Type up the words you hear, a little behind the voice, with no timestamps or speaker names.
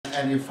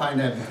and you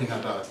find everything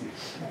about it.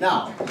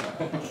 Now,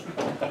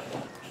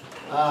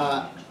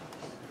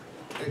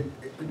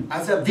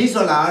 as a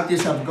visual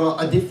artist, I've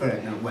got a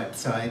different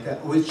website,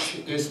 which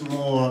is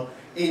more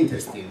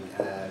interesting,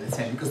 let's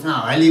say, because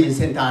now I live in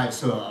St. Ives,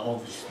 so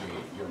obviously,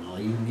 you know,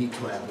 you need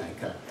to have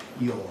like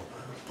your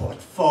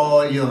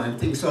portfolio and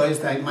things. So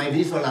it's like my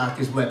visual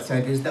artist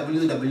website is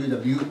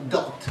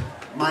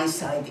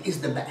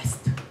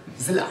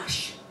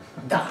www.mysiteisthebest/dash/dash.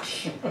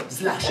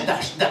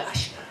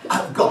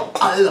 I've got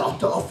a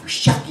lot of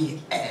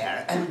shaggy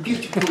hair and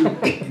beautiful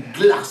big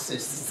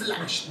glasses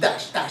 /dash.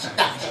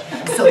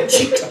 So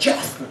chicks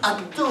just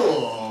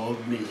adore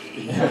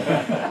me.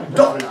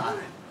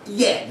 Dollar,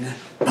 yen,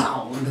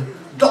 pound,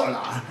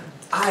 dollar.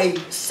 I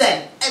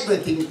sell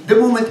everything. The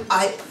moment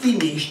I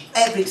finish,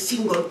 every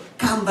single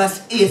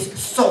canvas is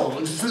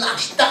sold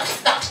 /dash,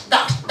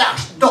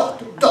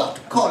 dot,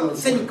 colon,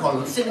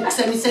 semicolon,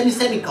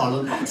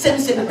 semicolon,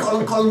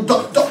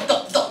 dot,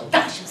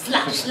 dash,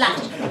 slash,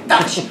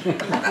 dash,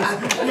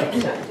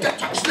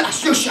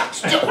 you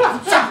shucks,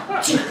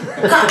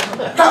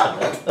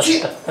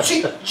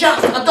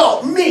 just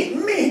adore me,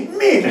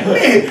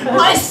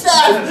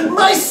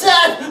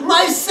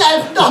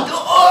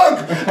 myself.org.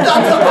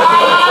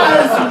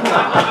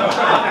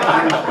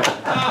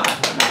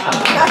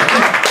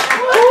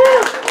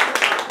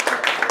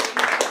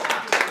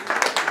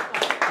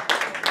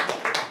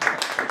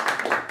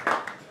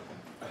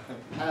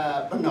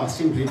 But no,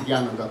 simply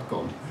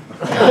Dhyano.com.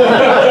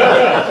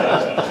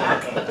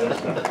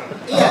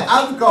 Yeah,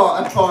 I've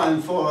got a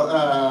poem for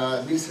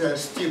this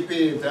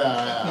stupid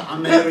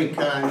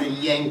American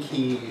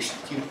Yankee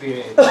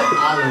stupid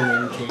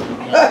Halloween thing.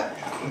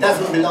 It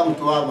doesn't belong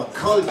to our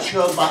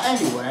culture, but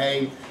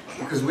anyway,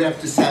 because we have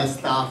to sell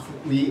stuff,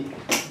 we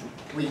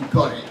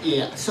got it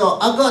here. So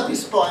I got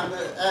this poem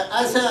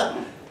as a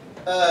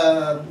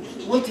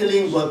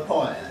multilingual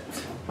poet.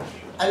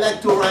 I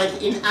like to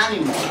write in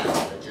animal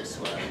language as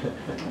well.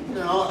 You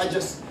know, I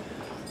just,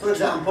 for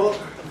example,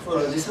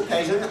 for this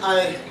occasion,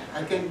 I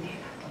can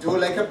do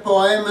like a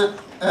poem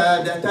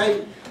that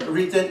I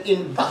written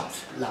in bat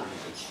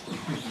language.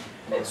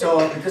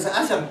 So, because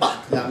as a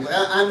bat language,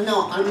 I'm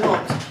not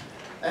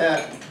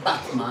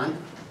Batman,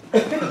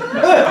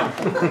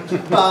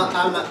 but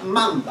I'm a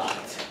man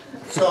bat.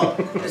 So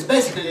it's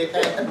basically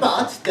a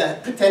bat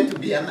that pretends to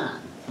be a man.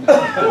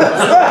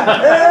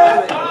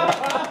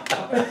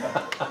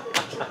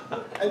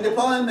 And the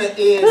poem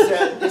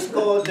is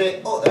called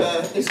the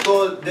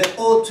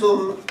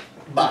Autumn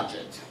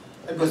Budget.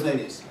 It goes like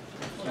this.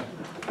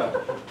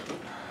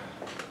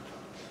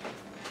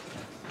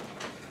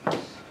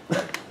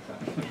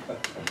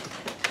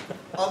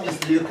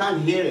 Obviously, you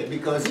can't hear it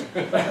because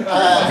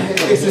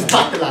this is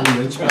bat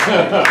language.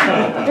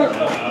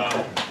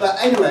 But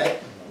anyway,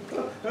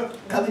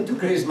 coming to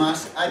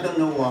Christmas, I don't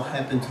know what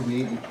happened to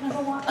me.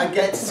 I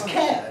get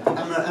scared.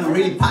 I'm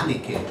really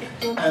panicking.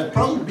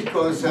 Probably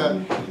because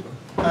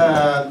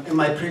in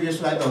my previous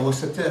life I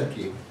was a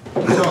turkey.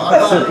 So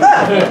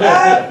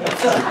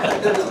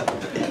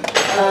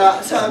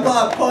I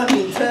got a poem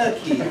in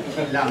Turkey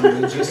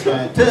language, as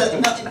well.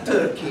 Not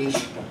Turkish,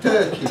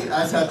 Turkey,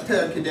 as a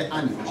turkey the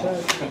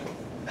animal.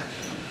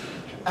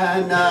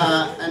 And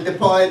the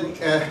poem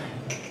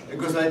it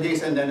goes like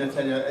this, and then I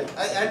tell you,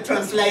 I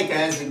translate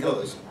as it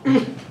goes.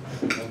 It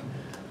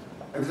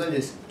goes like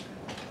this.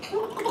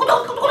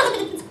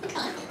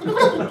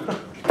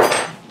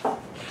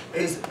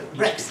 Is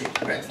Brexit.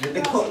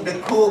 The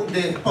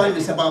poem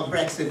is about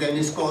Brexit, and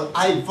it's called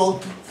 "I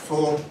Vote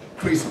for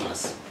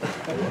Christmas."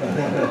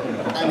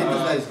 And it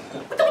was like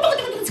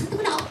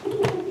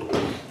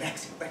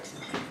Brexit.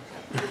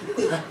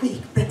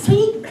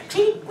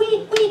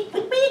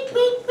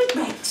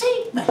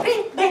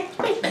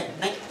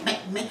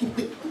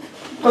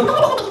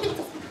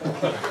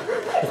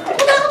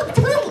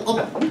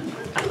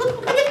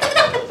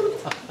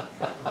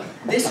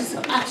 This is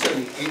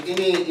actually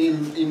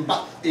in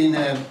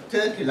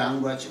Turkey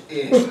language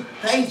is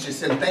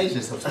pages and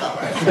pages of stuff.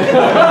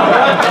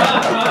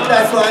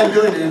 That's why I'm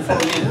doing it in 4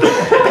 minutes.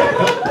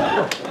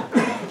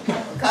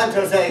 Can't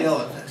translate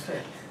all.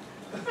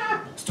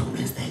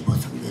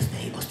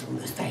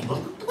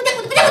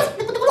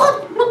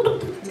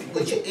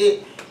 Which,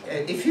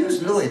 if you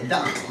slow it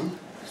down,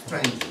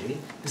 strangely,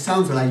 it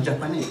sounds like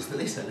Japanese.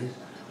 Listen.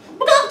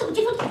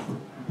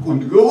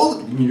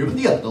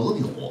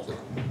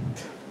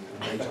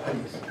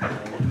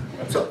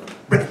 So,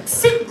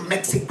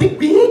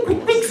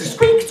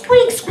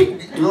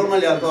 squeak.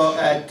 Normally I go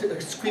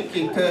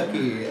squeaky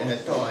turkey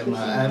time.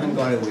 I haven't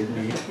got it with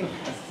me.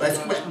 But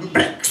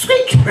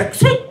squeak.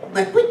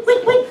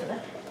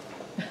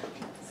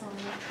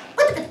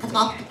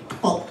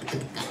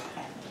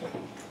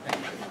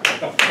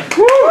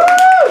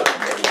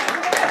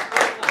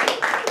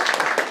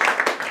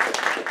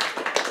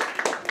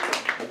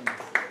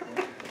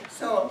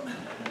 So,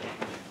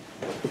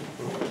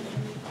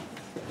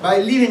 by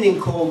living in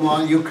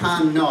Cornwall, you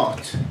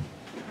cannot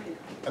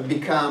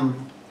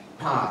become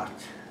part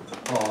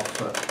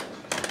of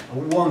a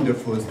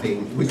wonderful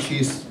thing, which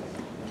is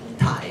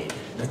tide,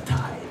 the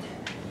tide.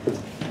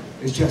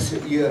 It's just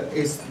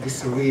it's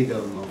this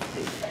rhythm of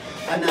thing.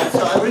 And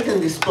so I've written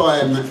this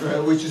poem,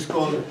 which is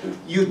called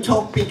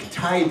Utopic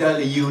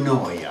Tidal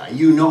Eunoia.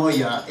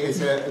 Eunoia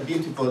is a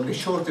beautiful, the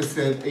shortest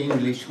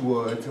English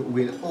word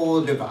with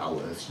all the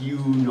vowels.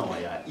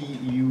 Eunoia,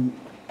 E-U-N-O-I-A.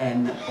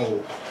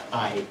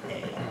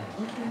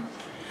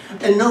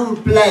 A known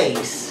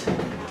place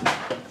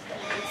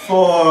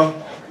for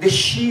the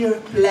sheer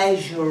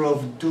pleasure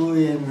of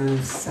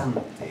doing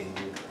something.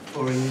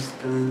 For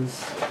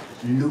instance,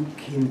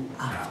 looking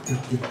after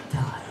the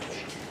tide.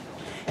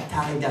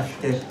 Tide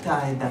after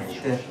tide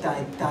after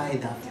tide,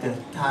 tide after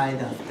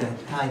tide after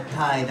tide,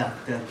 tide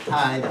after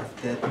tide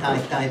after tide,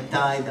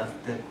 tide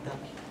after tide.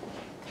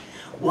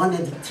 One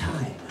at a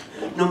time,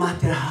 no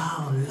matter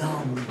how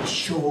long the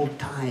short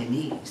time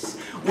is.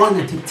 One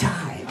at a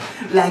time,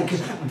 like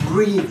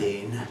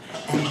breathing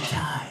and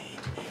tide.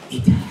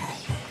 It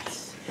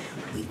happens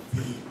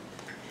within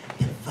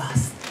the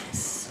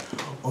vastness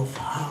of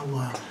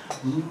our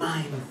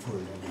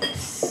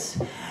mindfulness,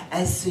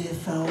 as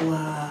if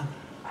our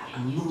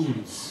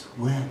moods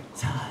were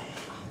tied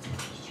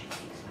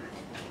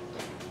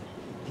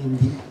in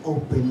the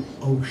open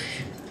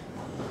ocean.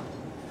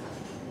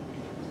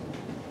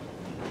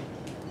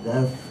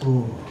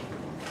 Therefore,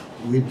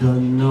 we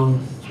don't know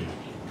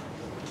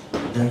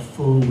things.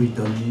 Therefore, we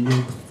don't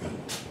know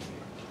things.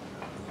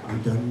 We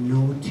don't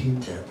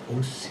notice their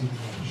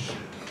oscillations.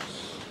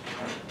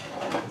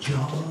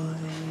 Joy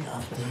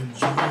after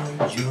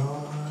joy,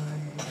 joy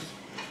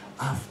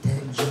after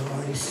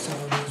joy,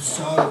 sorrow,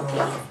 sorrow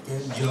after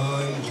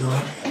joy,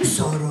 joy,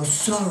 sorrow,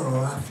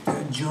 sorrow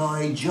after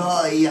joy,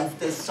 joy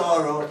after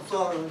sorrow,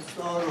 sorrow,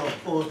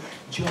 sorrow,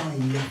 joy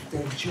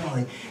after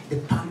joy. The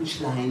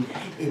punchline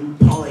in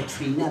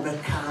poetry never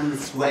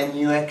comes when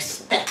you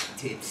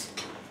expect it.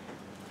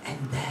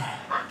 And there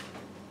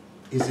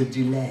is a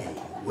delay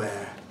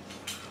where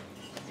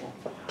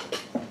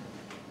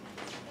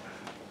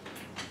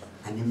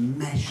an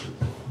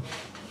immeasurable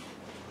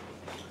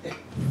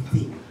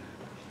thing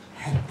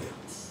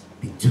happens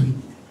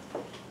between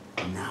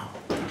now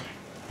and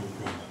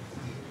then.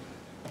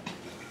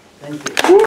 Thank you.